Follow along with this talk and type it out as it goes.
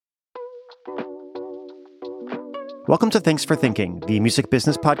Welcome to Thanks for Thinking, the music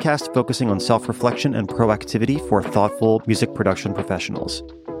business podcast focusing on self-reflection and proactivity for thoughtful music production professionals.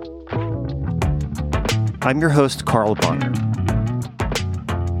 I'm your host, Carl Bonner.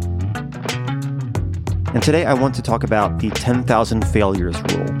 And today I want to talk about the 10,000 failures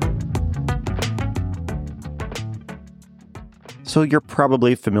rule. So you're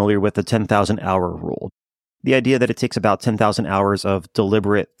probably familiar with the 10,000 hour rule. The idea that it takes about 10,000 hours of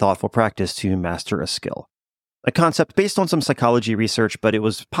deliberate, thoughtful practice to master a skill. A concept based on some psychology research, but it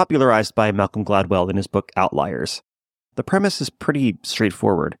was popularized by Malcolm Gladwell in his book Outliers. The premise is pretty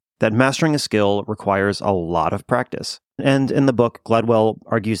straightforward, that mastering a skill requires a lot of practice. And in the book, Gladwell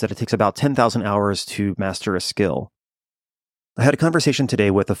argues that it takes about 10,000 hours to master a skill. I had a conversation today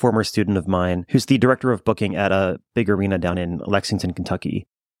with a former student of mine who's the director of booking at a big arena down in Lexington, Kentucky.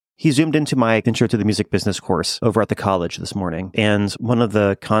 He zoomed into my Intro to the Music Business course over at the college this morning. And one of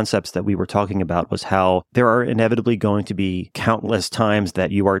the concepts that we were talking about was how there are inevitably going to be countless times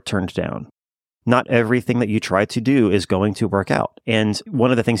that you are turned down. Not everything that you try to do is going to work out. And one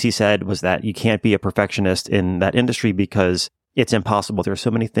of the things he said was that you can't be a perfectionist in that industry because it's impossible. There are so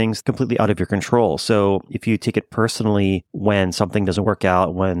many things completely out of your control. So if you take it personally when something doesn't work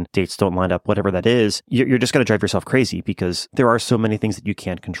out, when dates don't line up, whatever that is, you're just going to drive yourself crazy because there are so many things that you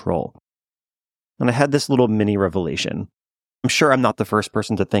can't control. And I had this little mini revelation. I'm sure I'm not the first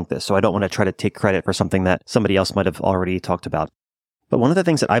person to think this, so I don't want to try to take credit for something that somebody else might have already talked about. But one of the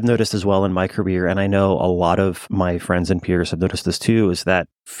things that I've noticed as well in my career, and I know a lot of my friends and peers have noticed this too, is that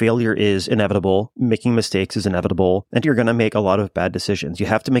failure is inevitable, making mistakes is inevitable, and you're going to make a lot of bad decisions. You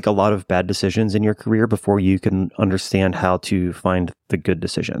have to make a lot of bad decisions in your career before you can understand how to find the good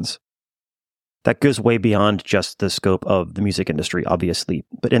decisions. That goes way beyond just the scope of the music industry, obviously.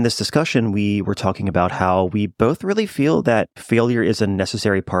 But in this discussion, we were talking about how we both really feel that failure is a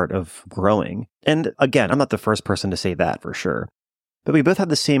necessary part of growing. And again, I'm not the first person to say that for sure. But we both have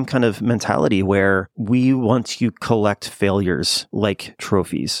the same kind of mentality where we want to collect failures like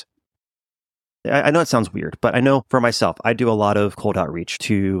trophies. I know it sounds weird, but I know for myself, I do a lot of cold outreach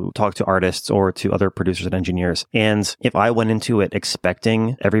to talk to artists or to other producers and engineers. And if I went into it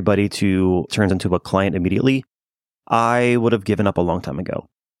expecting everybody to turn into a client immediately, I would have given up a long time ago.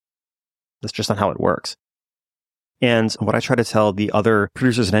 That's just not how it works. And what I try to tell the other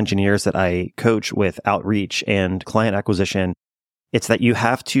producers and engineers that I coach with outreach and client acquisition, it's that you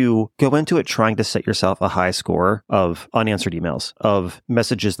have to go into it trying to set yourself a high score of unanswered emails, of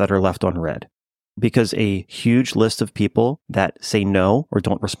messages that are left unread. Because a huge list of people that say no or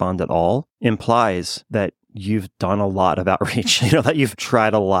don't respond at all implies that you've done a lot of outreach, that you've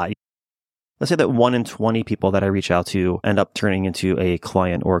tried a lot. Let's say that 1 in 20 people that I reach out to end up turning into a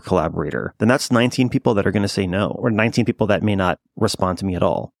client or collaborator. Then that's 19 people that are going to say no, or 19 people that may not respond to me at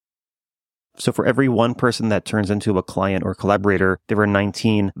all. So for every one person that turns into a client or collaborator, there are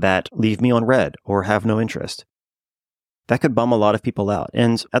 19 that leave me on red or have no interest. That could bum a lot of people out.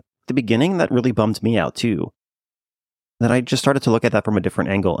 And at the beginning, that really bummed me out too. Then I just started to look at that from a different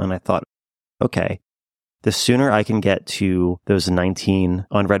angle. And I thought, okay, the sooner I can get to those 19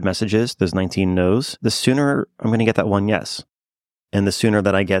 unread messages, those 19 no's, the sooner I'm going to get that one yes. And the sooner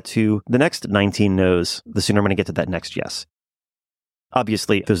that I get to the next 19 no's, the sooner I'm going to get to that next yes.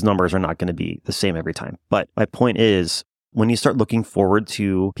 Obviously, those numbers are not going to be the same every time. But my point is, when you start looking forward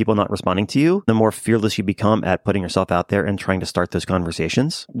to people not responding to you, the more fearless you become at putting yourself out there and trying to start those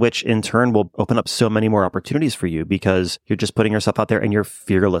conversations, which in turn will open up so many more opportunities for you because you're just putting yourself out there and you're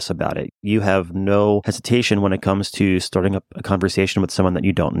fearless about it. You have no hesitation when it comes to starting up a conversation with someone that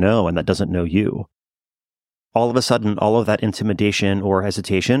you don't know and that doesn't know you. All of a sudden, all of that intimidation or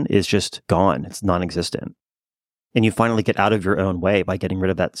hesitation is just gone. It's non-existent. And you finally get out of your own way by getting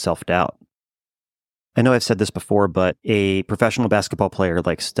rid of that self-doubt. I know I've said this before, but a professional basketball player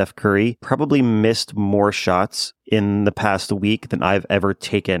like Steph Curry probably missed more shots in the past week than I've ever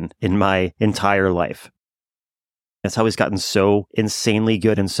taken in my entire life. That's how he's gotten so insanely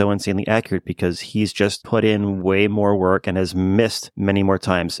good and so insanely accurate because he's just put in way more work and has missed many more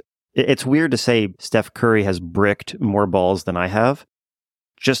times. It's weird to say Steph Curry has bricked more balls than I have.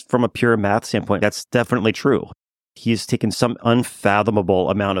 Just from a pure math standpoint, that's definitely true. He's taken some unfathomable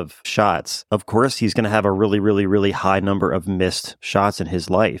amount of shots. Of course, he's going to have a really, really, really high number of missed shots in his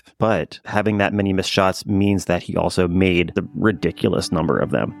life. But having that many missed shots means that he also made the ridiculous number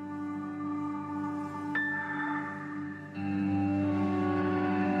of them.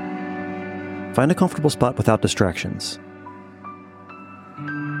 Find a comfortable spot without distractions.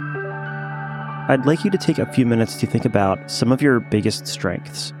 I'd like you to take a few minutes to think about some of your biggest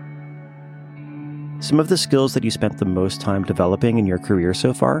strengths. Some of the skills that you spent the most time developing in your career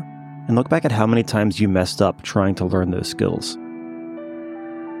so far, and look back at how many times you messed up trying to learn those skills.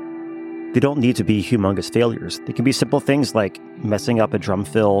 They don't need to be humongous failures. They can be simple things like messing up a drum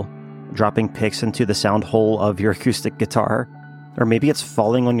fill, dropping picks into the sound hole of your acoustic guitar, or maybe it's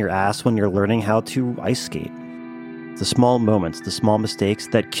falling on your ass when you're learning how to ice skate. The small moments, the small mistakes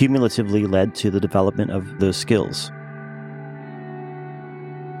that cumulatively led to the development of those skills.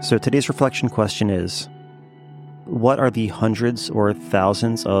 So today's reflection question is, what are the hundreds or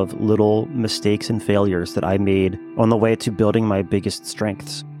thousands of little mistakes and failures that I made on the way to building my biggest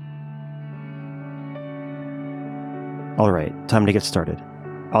strengths? All right, time to get started.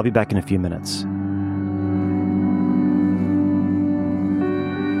 I'll be back in a few minutes.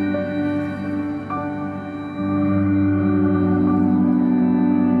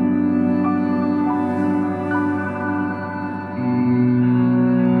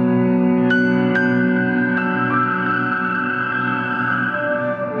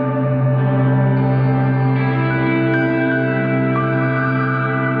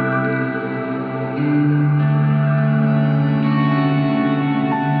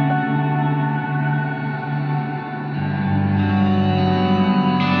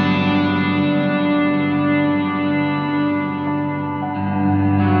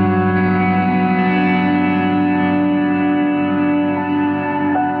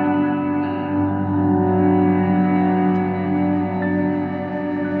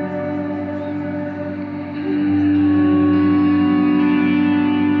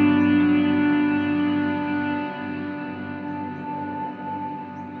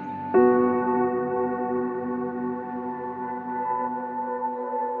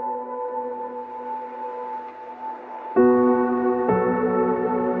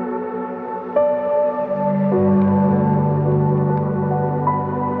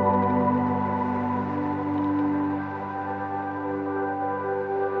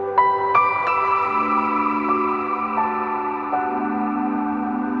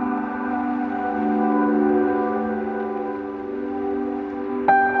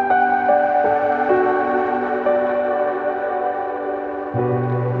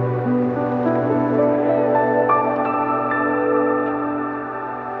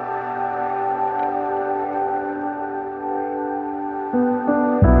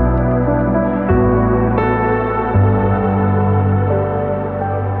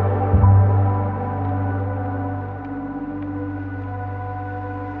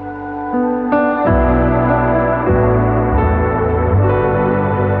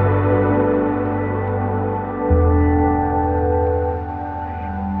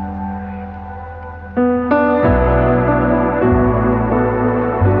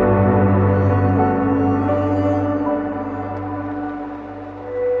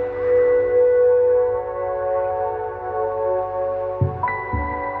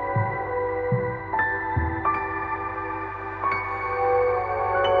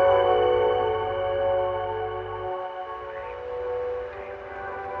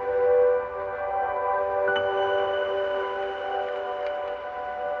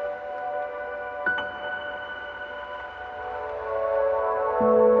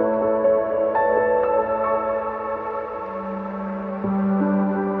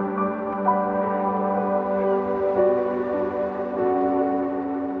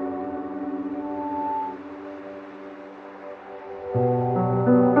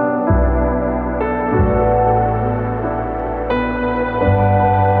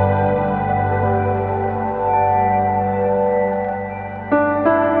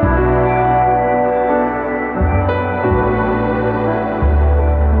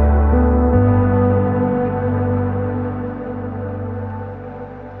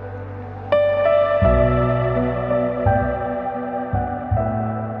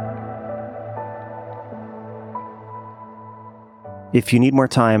 If you need more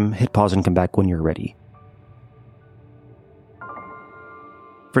time, hit pause and come back when you're ready.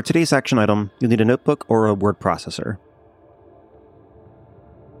 For today's action item, you'll need a notebook or a word processor.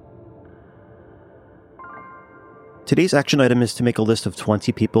 Today's action item is to make a list of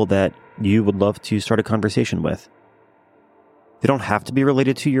 20 people that you would love to start a conversation with. They don't have to be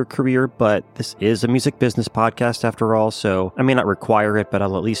related to your career, but this is a music business podcast after all, so I may not require it, but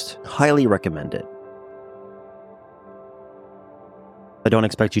I'll at least highly recommend it. I don't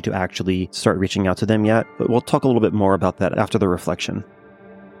expect you to actually start reaching out to them yet, but we'll talk a little bit more about that after the reflection.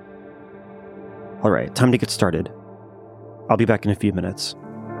 All right, time to get started. I'll be back in a few minutes.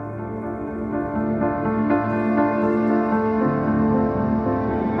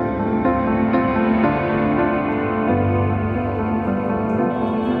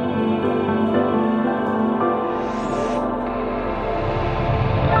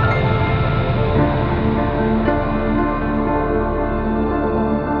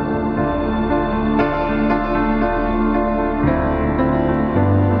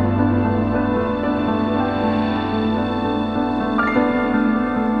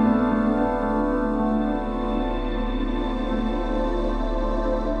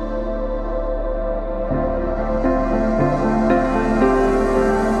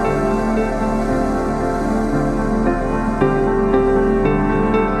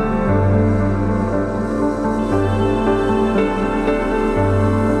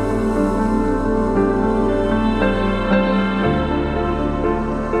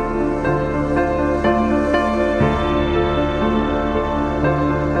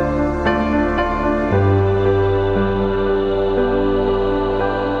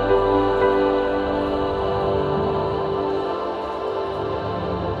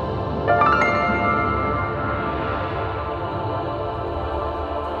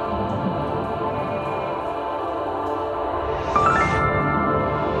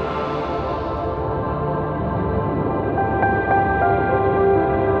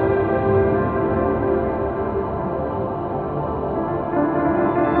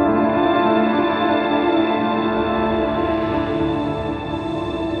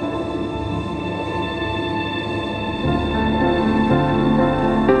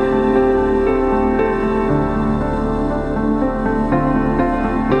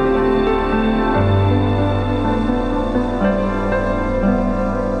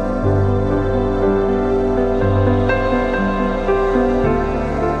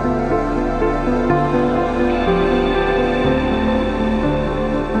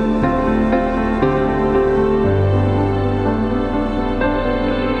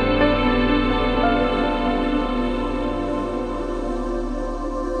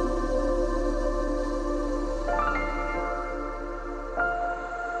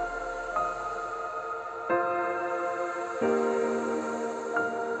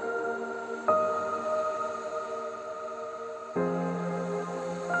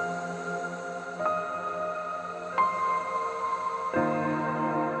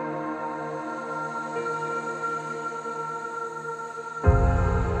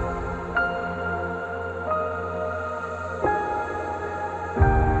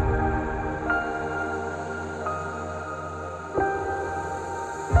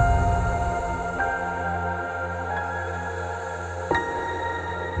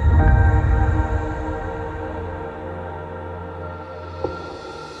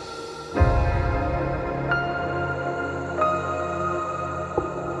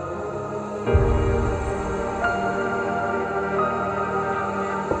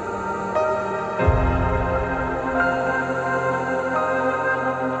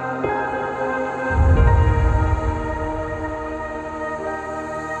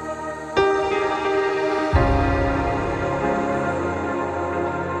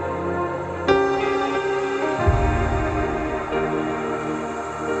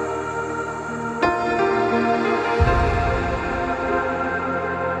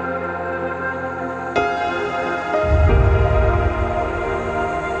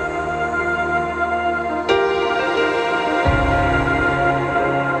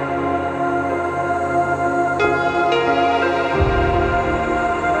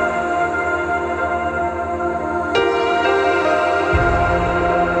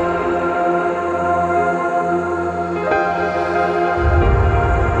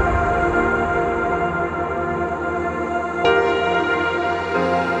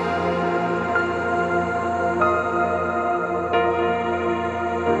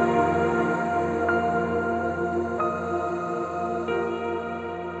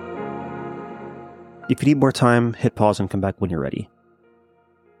 If you need more time, hit pause and come back when you're ready.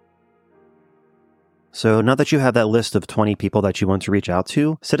 So now that you have that list of 20 people that you want to reach out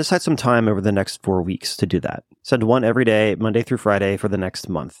to, set aside some time over the next 4 weeks to do that. Send one every day, Monday through Friday for the next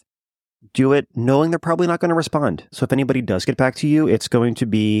month. Do it knowing they're probably not going to respond. So if anybody does get back to you, it's going to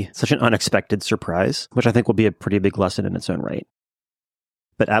be such an unexpected surprise, which I think will be a pretty big lesson in its own right.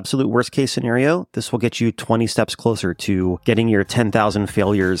 But absolute worst case scenario, this will get you 20 steps closer to getting your 10,000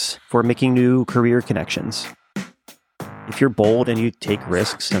 failures for making new career connections. If you're bold and you take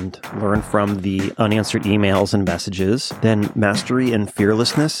risks and learn from the unanswered emails and messages, then mastery and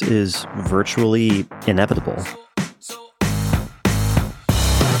fearlessness is virtually inevitable.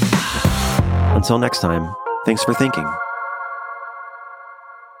 Until next time, thanks for thinking.